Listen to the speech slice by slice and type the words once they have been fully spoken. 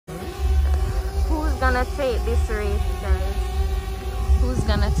gonna take this race, guys? Who's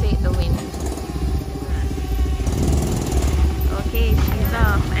gonna take the win? Okay, she's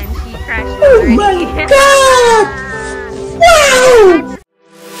off and she crashed already. Oh my god! Wow!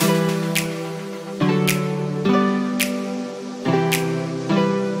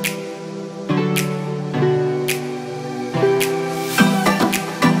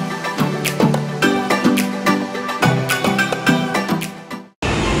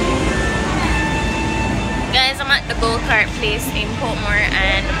 Guys, I'm at the Go Kart place in Portmore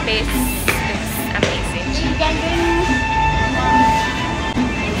and the place looks amazing.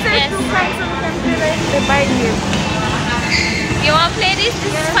 Yes. You want to play this?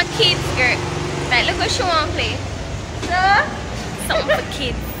 This is for kids, girl. Like, look what you want to play. Something for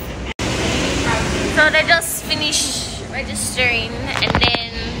kids. So they just finished registering and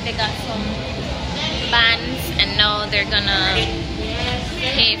then they got some bands and now they're gonna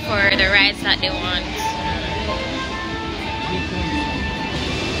pay for the rides that they want.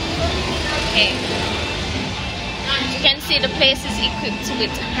 Okay. You can see the place is equipped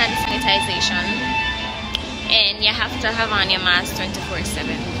with hand sanitization and you have to have on your mask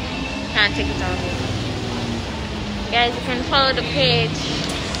 24/7. Can't take it off. Guys, you can follow the page.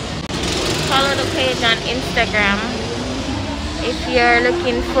 Follow the page on Instagram if you're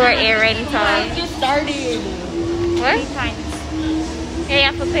looking for a rental. Just started. What? Yeah, you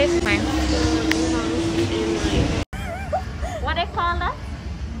have to pay for it. What they call that?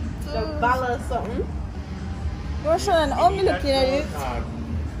 The Bala something. Roshan, I'm looking at it.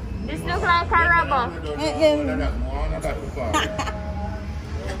 This looks like a rubber.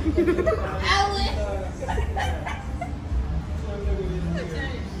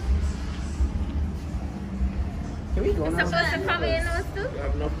 Can we go It's now? supposed to cover your nose too? I'm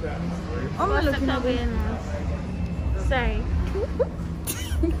Supposed to looking cover at your it. nose. Sorry.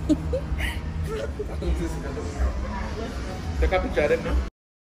 Take a picture of them now.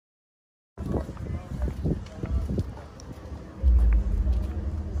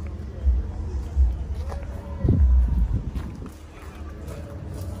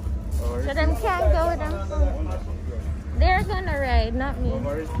 So them can't go with them. They're gonna ride, not me. Oh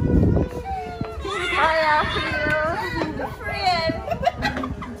yeah, for Friend. you.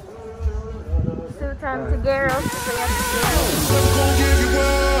 Suit on to girls. So you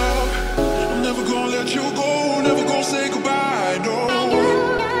have I'm never gonna let you go, never gonna say goodbye, no.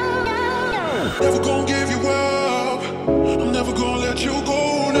 Never gonna give you up. I'm never gonna let you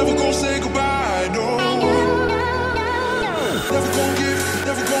go, never gonna say goodbye, no. Never gonna give you up.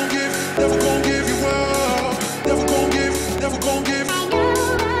 Never gonna give. Never gonna give you up. Never gonna give. Never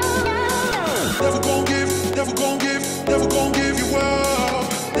gonna give you up.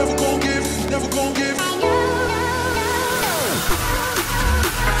 Never gonna give.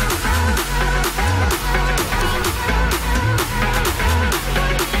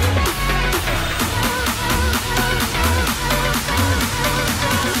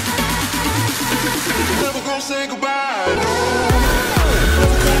 Never gonna say goodbye, no.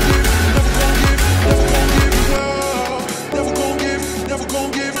 Never gonna give.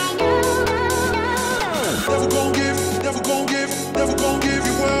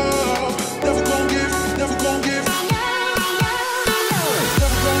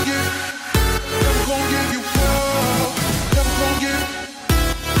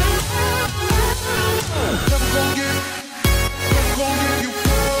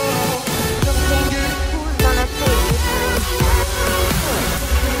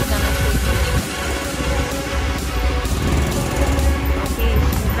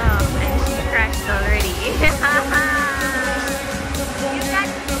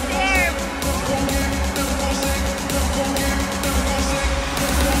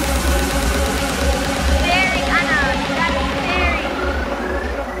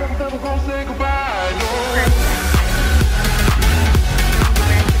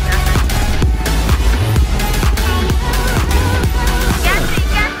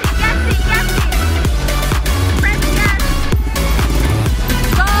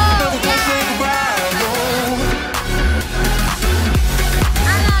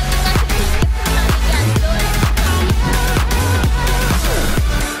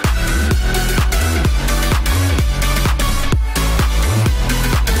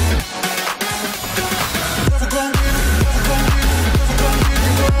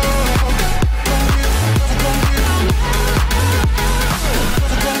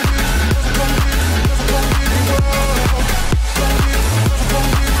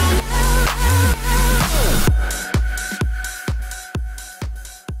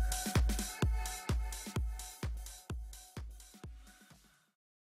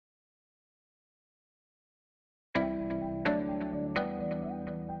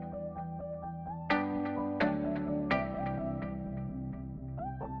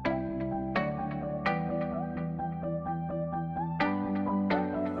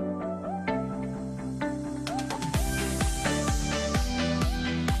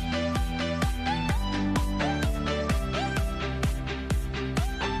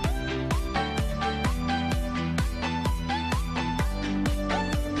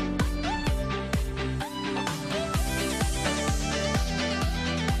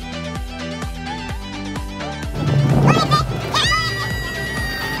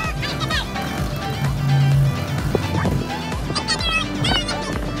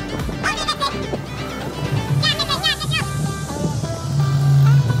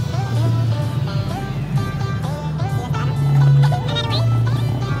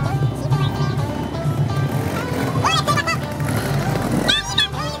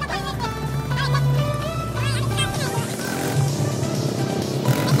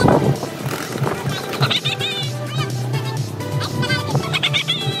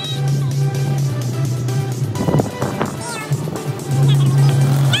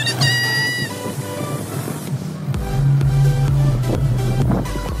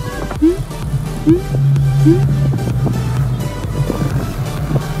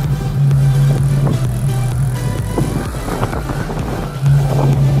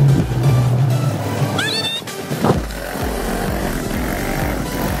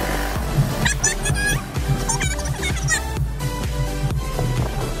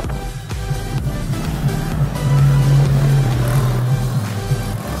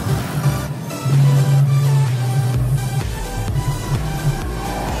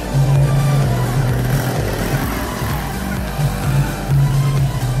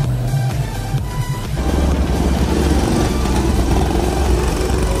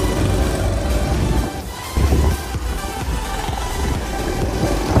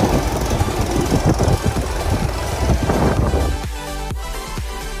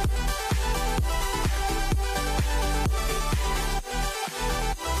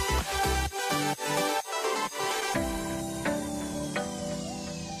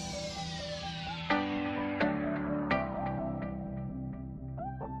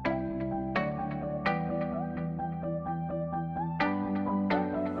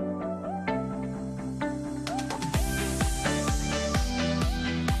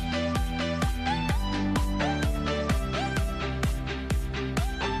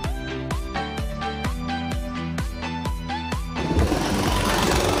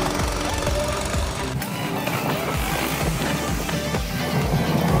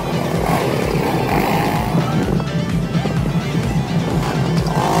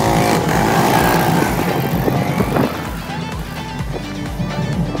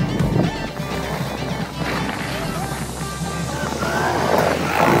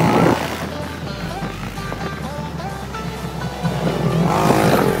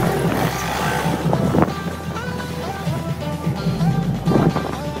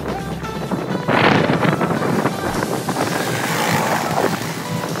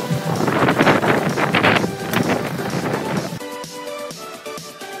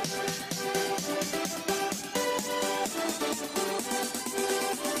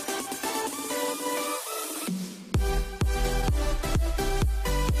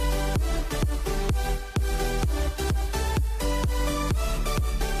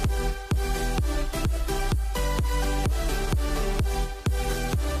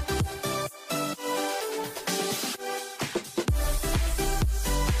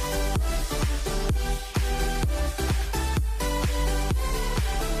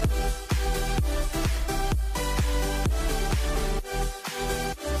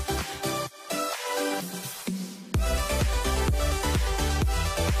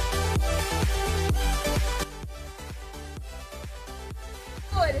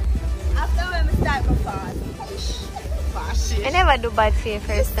 I never do bad for your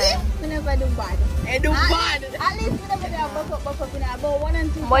first time. I never do bad. I do bad. At least we never do buck up in about 1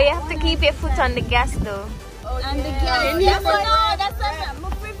 and 2. But you have to keep your foot on the gas though. And the gas. That's why that's I'm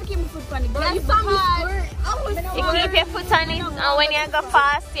afraid to keep my foot on the gas. You keep your foot on it, and when you go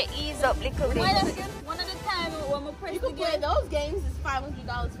fast, you ease up a little bit. One of the time when we press You can play those games. It's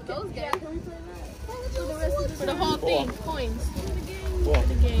 $500 for those games. For the whole thing, coins. For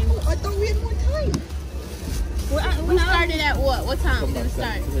the game. I thought we had more time. We started at what? What time did we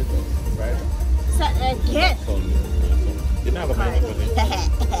start? Yes. You never mind. That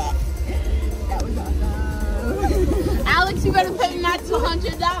was awesome. Alex, you better pay not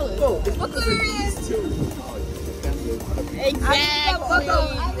 $200. Look who it is. Exactly.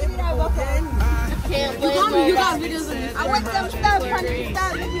 Can't blame her. You got videos of this. I went them stuff, honey.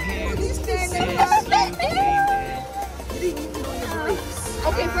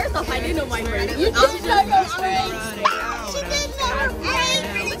 Okay, first off, I didn't know my grade. You did know your grade. She did know her grade.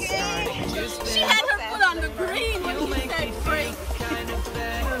 She had her foot on the green when she said break.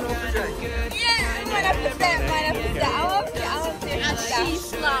 Yeah, might have to say. I want to And she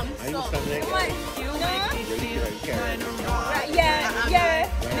slumped. So. Yeah.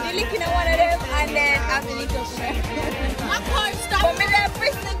 We did licking at one of them and then after lick up there. My car stopped. But me did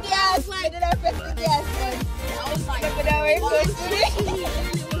press the gas. I was like,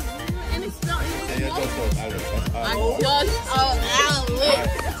 and it's not.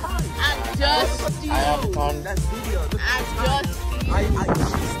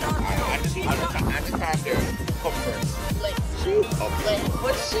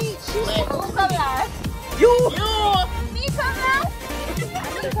 But she's come last. You. Me come last?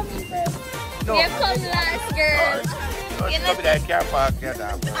 No. You come last, girl. You know that car park here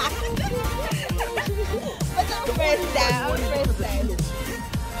now. But I'm first time.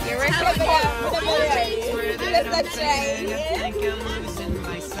 You're right. Let's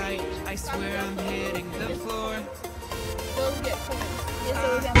try. I swear I'm hitting the floor. Don't get